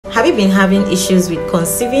Have you been having issues with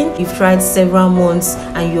conceiving? You've tried several months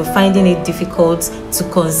and you're finding it difficult to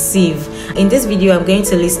conceive. In this video, I'm going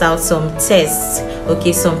to list out some tests,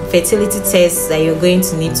 okay, some fertility tests that you're going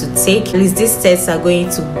to need to take. At least these tests are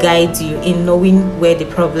going to guide you in knowing where the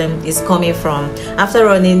problem is coming from. After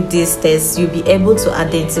running these tests, you'll be able to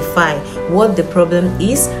identify what the problem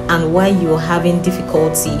is and why you're having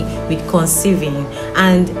difficulty with conceiving.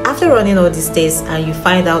 And after running all these tests and you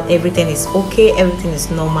find out everything is okay, everything is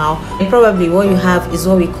normal, and probably what you have is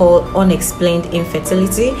what we call unexplained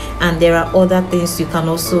infertility, and there are other things you can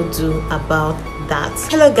also do about that.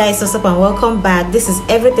 Hello guys, what's up and welcome back. This is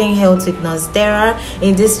Everything Health with Nurse Dara.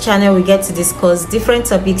 In this channel we get to discuss different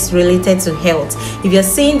topics related to health. If you're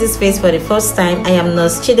seeing this face for the first time, I am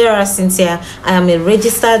Nurse Chidera Cynthia. I am a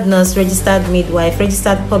registered nurse, registered midwife,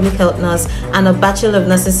 registered public health nurse, and a Bachelor of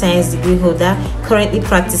Nursing Science degree holder currently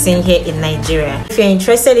practicing here in Nigeria. If you're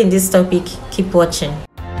interested in this topic, keep watching.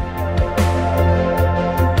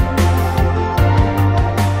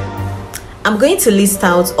 I'm going to list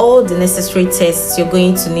out all the necessary tests you're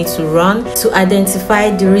going to need to run to identify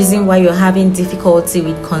the reason why you're having difficulty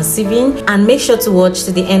with conceiving, and make sure to watch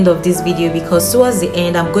to the end of this video because towards the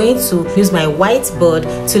end I'm going to use my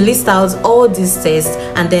whiteboard to list out all these tests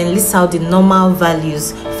and then list out the normal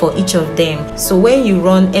values for each of them. So when you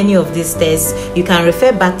run any of these tests, you can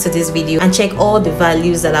refer back to this video and check all the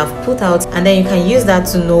values that I've put out, and then you can use that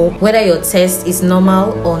to know whether your test is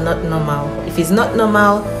normal or not normal. If it's not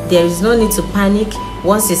normal, there is no need to panic.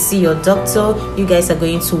 Once you see your doctor, you guys are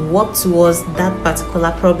going to work towards that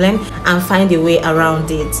particular problem and find a way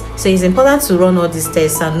around it. So it's important to run all these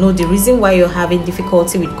tests and know the reason why you're having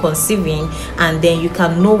difficulty with conceiving, and then you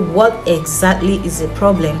can know what exactly is the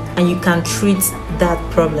problem and you can treat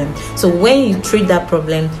that problem. So when you treat that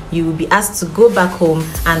problem, you will be asked to go back home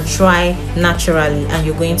and try naturally, and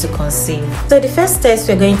you're going to conceive. So the first test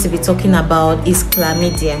we're going to be talking about is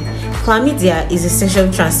chlamydia. Chlamydia is a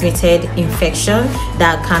sexually transmitted infection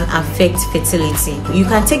that can affect fertility. You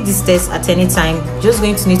can take this test at any time. You're just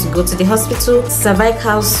going to need to go to the hospital.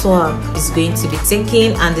 Cervical swab is going to be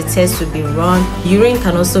taken and the test will be run. Urine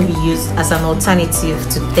can also be used as an alternative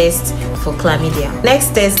to test for chlamydia.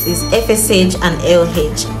 Next test is FSH and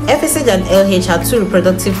LH. FSH and LH are two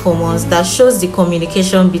reproductive hormones that shows the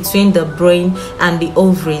communication between the brain and the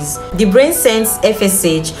ovaries. The brain sends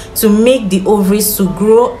FSH to make the ovaries to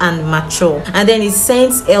grow and mature, and then it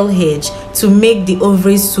sends LH to make the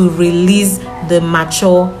ovaries to release the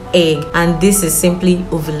mature egg, and this is simply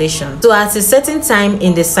ovulation. So at a certain time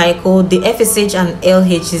in the cycle, the FSH and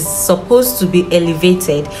LH is supposed to be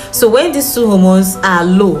elevated. So when these two hormones are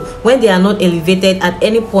low, when they are not elevated at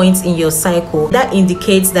any point in your cycle, that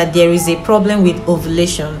indicates that there is a problem with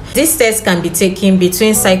ovulation. This test can be taken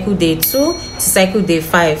between cycle day 2 to cycle day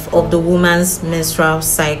 5 of the woman's menstrual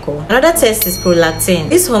cycle. Another test is prolactin.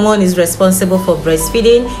 This hormone is responsible for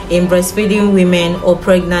breastfeeding in breastfeeding women or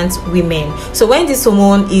pregnant women. So when this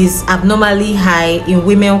hormone is abnormally high in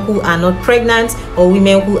women who are not pregnant or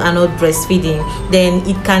women who are not breastfeeding, then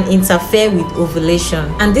it can interfere with ovulation,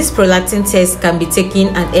 and this prolactin test can be taken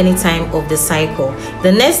at any time of the cycle.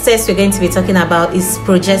 The next test we're going to be talking about is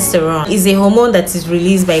progesterone. It's a hormone that is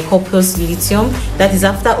released by corpus luteum, that is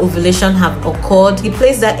after ovulation have occurred. The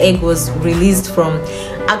place that egg was released from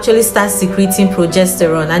actually starts secreting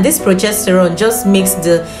progesterone, and this progesterone just makes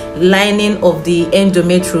the lining of the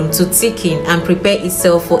endometrium to thicken and prepare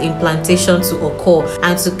itself for implantation to occur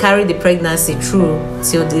and to carry the pregnancy through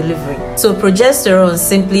till delivery. So progesterone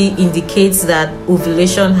simply indicates that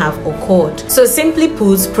ovulation have occurred. So simply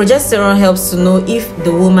put, progesterone helps to know if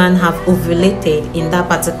the woman have ovulated in that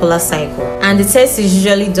particular cycle, and the test is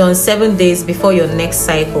usually done 7 days before your next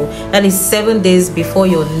cycle, that is 7 days before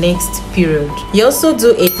your next period. You also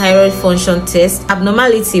do a thyroid function test.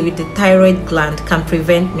 Abnormality with the thyroid gland can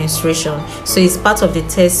prevent menstruation, so it's part of the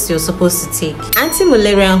test you're supposed to take.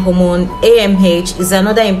 Anti-Mullerian Hormone, AMH, is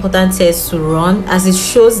another important test to run as it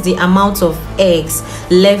shows the amount of eggs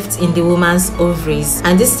left in the woman's ovaries,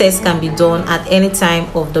 and this test can be done at any time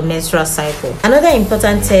of the menstrual cycle. Another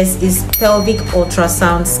important test is pelvic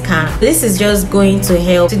ultrasound scan. This is just going to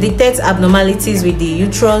help to detect abnormalities with the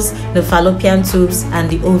uterus, the fallopian tubes, and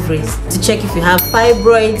the ovaries to check if you have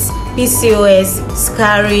fibroids, PCOS,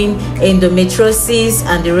 scarring, endometriosis,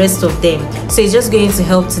 and the rest of them. So it's just going to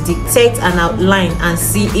help to detect and outline and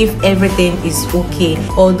see if everything is okay.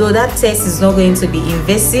 Although that test is not going to be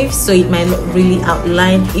invasive, so it might not really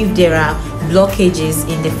outline if there are blockages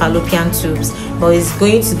in the fallopian tubes, but it's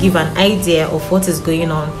going to give an idea of what is going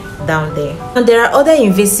on down there. And there are other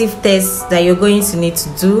invasive tests that you're going to need to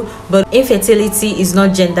do, But infertility is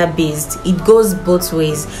not gender based, it goes both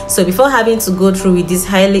ways. So before having to go through with these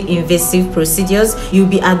highly invasive procedures, you'll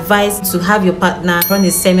be advised to have your partner run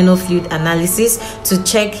a seminal fluid analysis to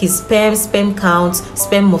check his sperm count,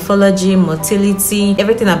 sperm morphology, motility,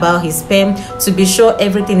 everything about his sperm, to be sure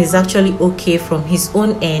everything is actually okay from his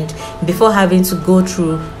own end before having to go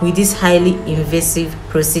through with these highly invasive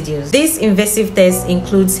procedures. This invasive test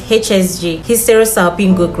includes HSG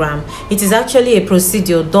Hysterosalpingogram. It is actually a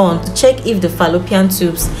procedure done to check if the fallopian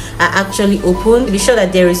tubes are actually open, to be sure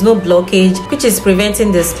that there is no blockage which is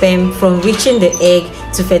preventing the sperm from reaching the egg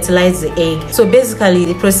to fertilize the egg. So basically,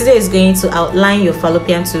 the procedure is going to outline your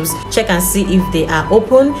fallopian tubes, check and see if they are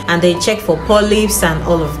open, and then check for polyps and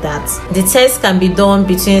all of that. The test can be done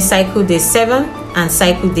between cycle day 7 and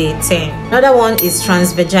cycle day 10. Another one is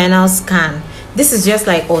Transvaginal Scan. This is just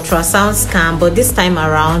like ultrasound scan, but this time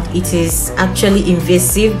around it is actually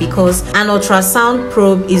invasive because an ultrasound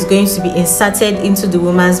probe is going to be inserted into the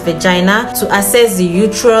woman's vagina to assess the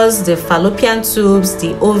uterus, the fallopian tubes,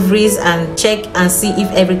 the ovaries, and check and see if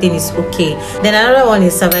everything is okay. Then another one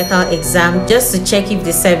is cervical exam, just to check if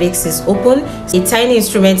the cervix is open. A tiny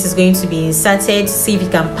instrument is going to be inserted to see if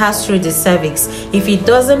it can pass through the cervix. If it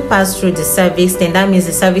doesn't pass through the cervix, then that means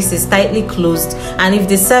the cervix is tightly closed, and if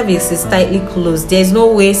the cervix is tightly closed, there's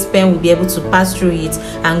no way sperm will be able to pass through it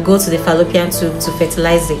and go to the fallopian tube to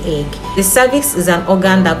fertilize the egg. The cervix is an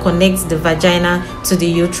organ that connects the vagina to the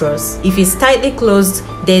uterus. If it's tightly closed,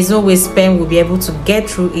 there's no way sperm will be able to get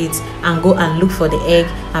through it and go and look for the egg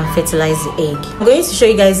and fertilize the egg. I'm going to show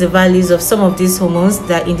you guys the values of some of these hormones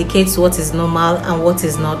that indicates what is normal and what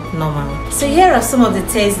is not normal. So here are some of the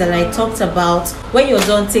tests that I talked about. When you're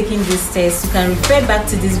done taking this test, you can refer back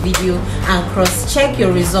to this video and cross-check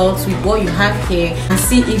your results with what you have here and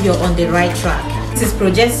see if you're on the right track. This is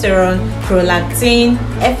progesterone, prolactin,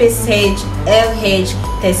 FSH, LH,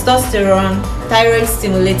 testosterone, thyroid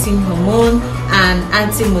stimulating hormone, and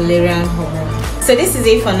anti-Mullerian hormone. So this is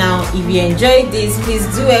it for now. If you enjoyed this, please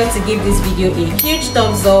do well to give this video a huge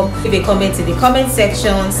thumbs up, leave a comment in the comment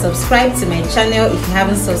section, subscribe to my channel if you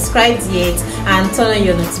haven't subscribed yet, and turn on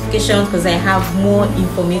your notifications because I have more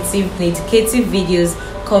informative and educative videos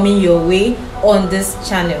coming your way on this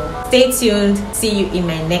channel. Stay tuned. See you in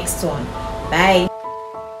my next one. Bye.